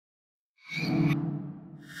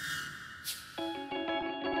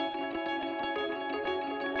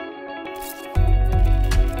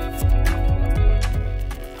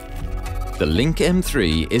The Link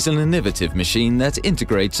M3 is an innovative machine that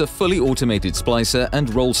integrates a fully automated splicer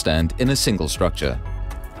and roll stand in a single structure.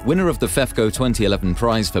 Winner of the FEFCO 2011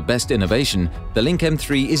 prize for Best Innovation, the Link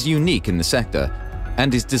M3 is unique in the sector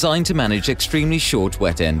and is designed to manage extremely short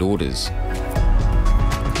wet-end orders.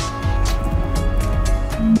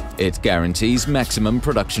 It guarantees maximum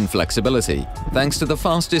production flexibility thanks to the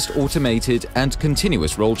fastest automated and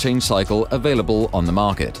continuous roll change cycle available on the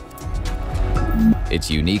market. Its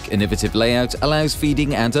unique innovative layout allows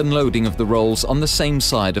feeding and unloading of the rolls on the same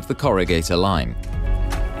side of the corrugator line.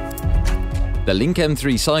 The Link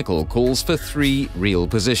M3 cycle calls for 3 reel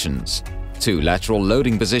positions, 2 lateral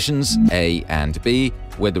loading positions, A and B,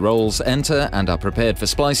 where the rolls enter and are prepared for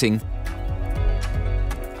splicing,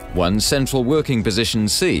 1 central working position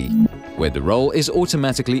C, where the roll is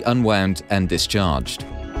automatically unwound and discharged.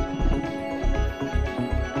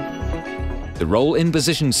 The roll in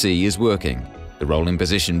position C is working. The roll in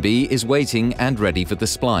position B is waiting and ready for the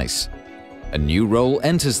splice. A new roll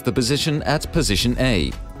enters the position at position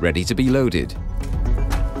A, ready to be loaded.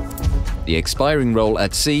 The expiring roll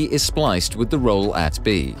at C is spliced with the roll at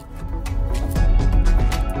B.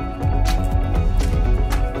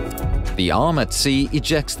 The arm at C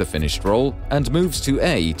ejects the finished roll and moves to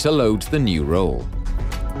A to load the new roll.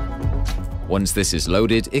 Once this is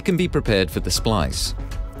loaded, it can be prepared for the splice.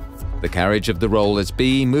 The carriage of the roll at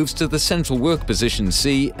B moves to the central work position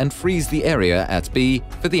C and frees the area at B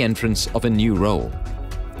for the entrance of a new roll.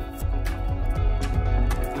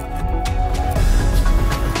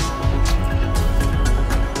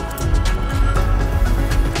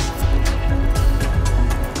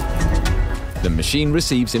 The machine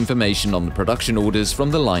receives information on the production orders from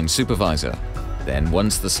the line supervisor. Then,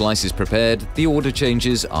 once the slice is prepared, the order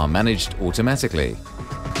changes are managed automatically.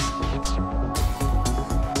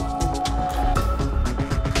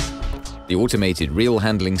 The automated reel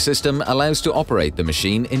handling system allows to operate the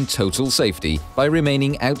machine in total safety by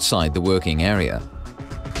remaining outside the working area.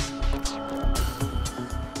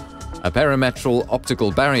 A perimetral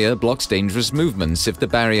optical barrier blocks dangerous movements if the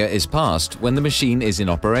barrier is passed when the machine is in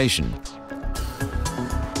operation.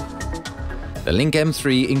 The Link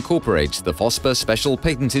M3 incorporates the FOSBER special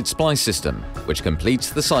patented splice system, which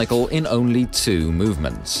completes the cycle in only 2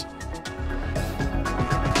 movements.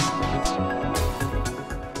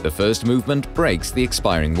 The first movement breaks the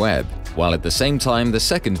expiring web, while at the same time the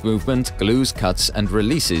second movement glues, cuts and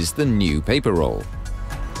releases the new paper roll.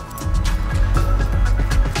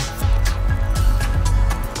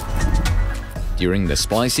 During the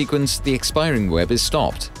splice sequence, the expiring web is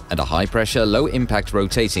stopped and a high-pressure, low-impact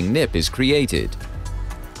rotating nip is created,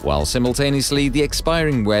 while simultaneously the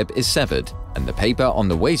expiring web is severed and the paper on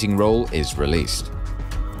the waiting roll is released.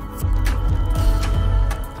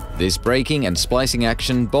 This breaking and splicing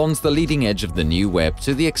action bonds the leading edge of the new web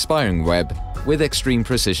to the expiring web with extreme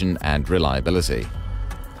precision and reliability.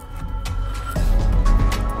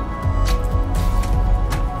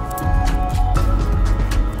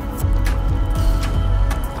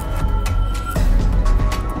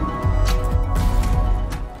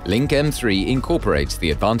 Link M3 incorporates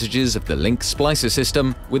the advantages of the Link splicer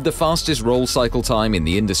system with the fastest roll cycle time in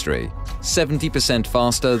the industry, 70%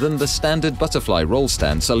 faster than the standard butterfly roll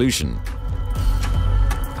stand solution.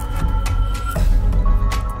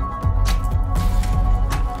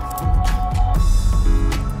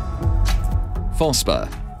 FOSBER,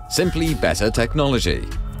 simply better technology.